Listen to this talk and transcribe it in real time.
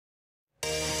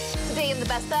the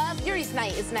best of. Yuri's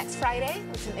Night is next Friday.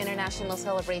 It's an international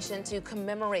celebration to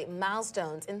commemorate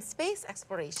milestones in space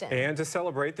exploration. And to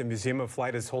celebrate, the Museum of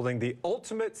Flight is holding the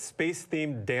ultimate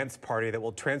space-themed dance party that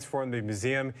will transform the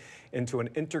museum into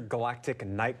an intergalactic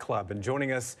nightclub. And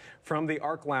joining us from the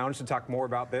Arc Lounge to talk more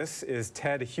about this is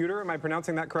Ted Hutter. Am I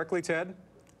pronouncing that correctly, Ted?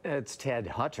 It's Ted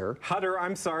Hutter. Hutter,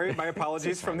 I'm sorry. My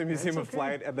apologies from the Museum of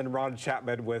Flight, and then Ron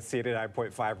Chapman with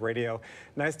C89.5 Radio.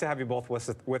 Nice to have you both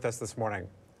with us this morning.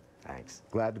 Thanks.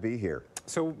 Glad to be here.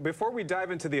 So before we dive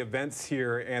into the events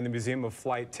here and the Museum of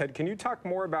Flight, Ted, can you talk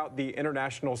more about the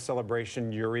international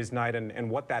celebration Yuri's Night and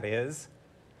what that is?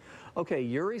 Okay,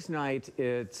 Yuri's Night,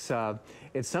 it's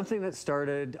something that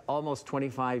started almost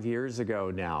 25 years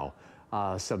ago now.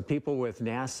 Some people with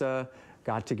NASA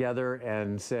got together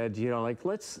and said, you know, like,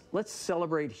 let's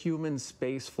celebrate human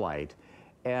space flight.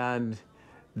 And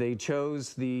they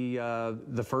chose the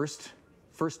first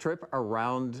trip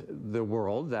around the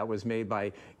world that was made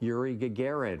by Yuri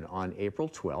Gagarin on April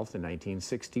 12th in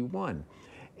 1961.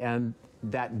 And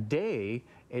that day,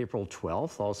 April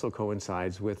 12th, also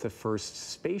coincides with the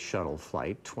first space shuttle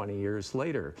flight 20 years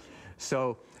later.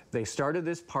 So they started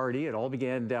this party. It all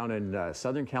began down in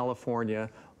Southern California.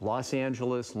 Los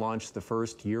Angeles launched the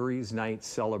first Yuri's Night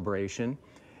celebration,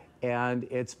 and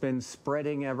it's been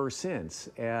spreading ever since.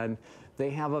 And they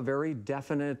have a very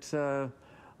definite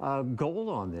goal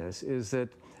on this, is that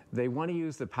they want to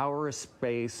use the power of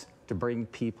space to bring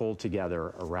people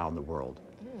together around the world.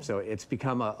 So it's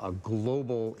become a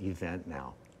global event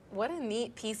now. What a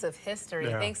neat piece of history.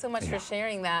 Yeah. Thanks so much for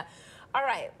sharing that. All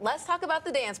right, let's talk about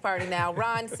the dance party now.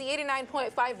 Ron,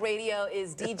 C89.5 Radio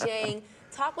is DJing.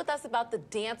 Talk with us about the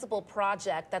danceable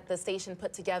project that the station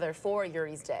put together for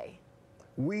Yuri's Day.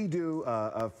 We do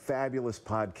a fabulous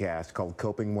podcast called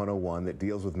Coping 101 that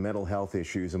deals with mental health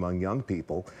issues among young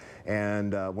people.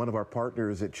 And one of our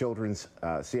partners at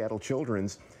Seattle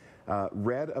Children's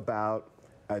read about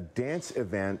a dance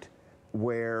event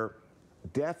where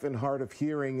deaf and hard of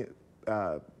hearing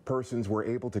persons were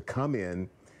able to come in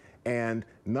and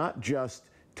not just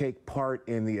take part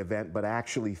in the event, but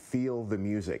actually feel the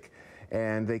music.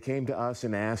 And they came to us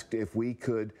and asked if we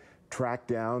could track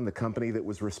down the company that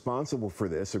was responsible for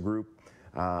this, a group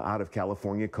out of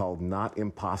California called Not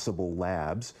Impossible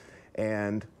Labs.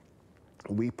 And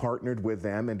we partnered with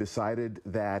them and decided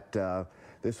that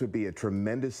this would be a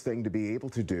tremendous thing to be able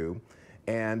to do.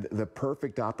 And the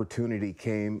perfect opportunity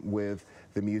came with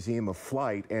the Museum of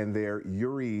Flight and their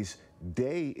Yuri's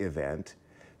Day event.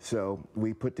 So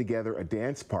we put together a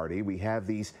dance party. We have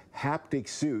these haptic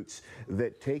suits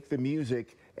that take the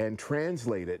music and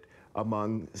translate it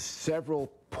among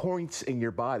several points in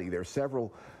your body. There are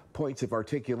several points of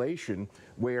articulation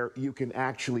where you can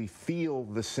actually feel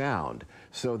the sound.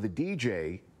 So the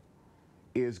DJ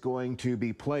is going to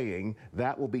be playing,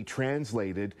 that will be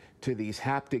translated to these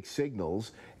haptic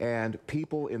signals, and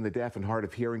people in the deaf and hard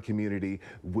of hearing community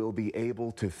will be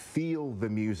able to feel the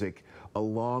music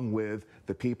along with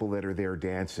the people that are there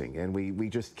dancing. And we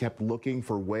just kept looking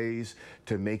for ways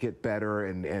to make it better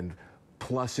and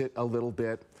plus it a little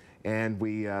bit. And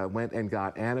we went and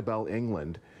got Annabelle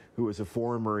England, who is a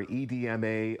former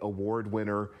EDMA award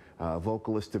winner,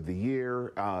 Vocalist of the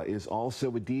Year, is also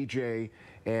a DJ,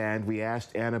 and we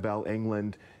asked Annabelle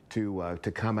England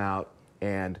to come out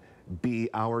and be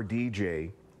our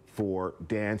DJ for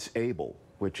Dance Able,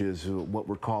 which is what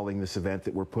we're calling this event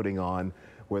that we're putting on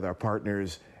with our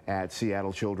partners at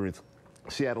Seattle Children's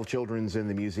and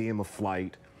the Museum of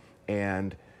Flight.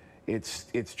 And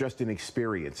it's just an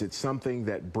experience. It's something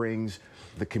that brings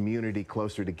the community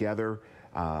closer together.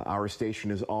 Our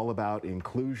station is all about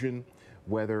inclusion,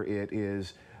 whether it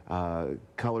is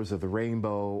Colors of the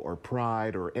Rainbow or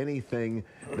Pride or anything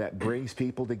that brings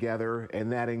people together, and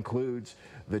that includes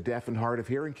the deaf and hard of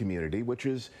hearing community, which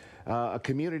is a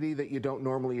community that you don't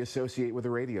normally associate with a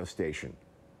radio station.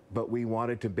 But we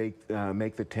wanted to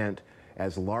make the tent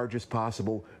as large as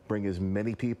possible, bring as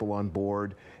many people on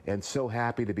board, and so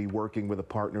happy to be working with a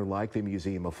partner like the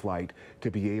Museum of Flight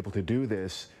to be able to do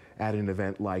this at an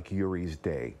event like Yuri's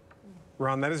Day.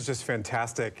 Ron, that is just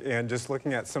fantastic. And just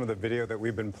looking at some of the video that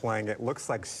we've been playing, it looks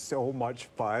like so much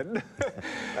fun.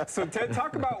 So Ted,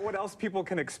 talk about what else people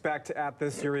can expect at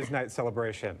this Yuri's Night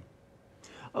celebration.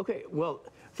 Okay, well,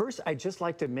 first I'd just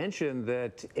like to mention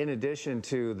that in addition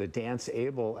to the Dance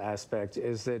Able aspect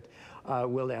is that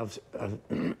we'll have,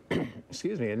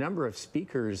 excuse me, a number of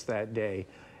speakers that day.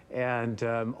 And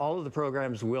all of the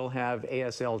programs will have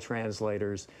ASL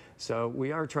translators. So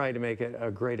we are trying to make it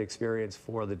a great experience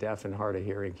for the deaf and hard of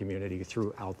hearing community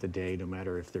throughout the day, no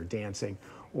matter if they're dancing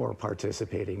or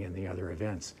participating in the other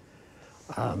events.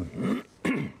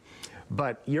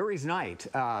 But Yuri's Night,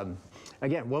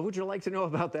 again, what would you like to know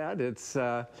about that? It's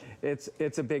a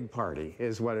big party,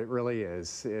 is what it really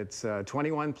is. It's a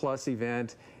 21+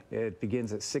 event. It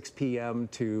begins at 6 p.m.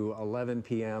 to 11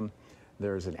 p.m.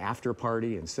 There's an after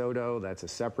party in Soto. That's a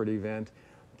separate event.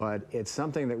 But it's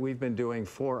something that we've been doing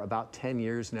for about 10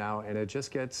 years now, and it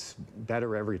just gets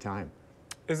better every time.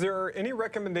 Is there any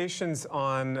recommendations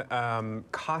on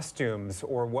costumes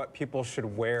or what people should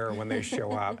wear when they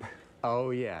show up?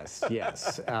 Oh, yes,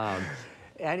 yes.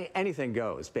 Anything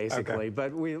goes, basically. Okay.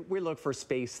 But we look for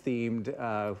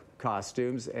space-themed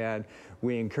costumes, and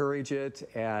we encourage it,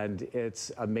 and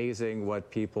it's amazing what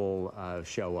people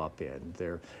show up in.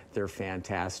 They're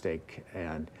fantastic,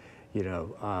 and you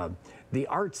know, the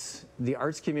arts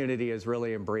community has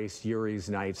really embraced Yuri's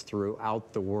Nights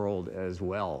throughout the world as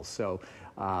well. So,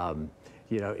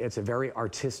 you know, it's a very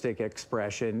artistic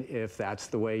expression if that's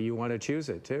the way you want to choose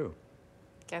it too.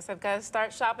 Guess I've got to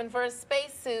start shopping for a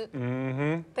spacesuit.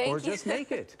 Mm-hmm. Thank you. Or just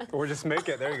make it. Or just make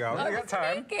it. There you go. You got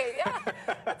time. Make it. Yeah,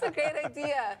 that's a great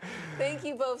idea. Thank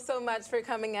you both so much for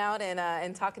coming out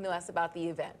and talking to us about the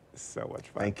event. So much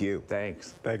fun. Thank you.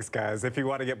 Thanks. Thanks, guys. If you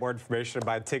want to get more information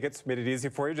about tickets, made it easy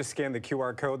for you. Just scan the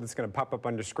QR code that's going to pop up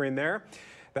on your screen there.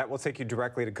 That will take you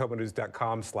directly to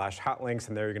komonews.com/hotlinks,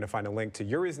 and there you're going to find a link to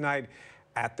Yuri's Night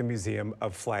at the Museum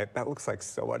of Flight. That looks like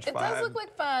so much fun. It does look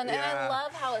like fun, Yeah. and I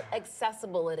love how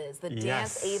accessible it is, the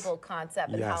dance-able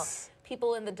concept, and how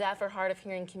people in the deaf or hard of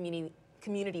hearing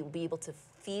community will be able to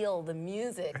feel the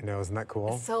music. I know, isn't that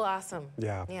cool? It's so awesome.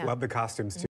 Yeah. Love the costumes, too.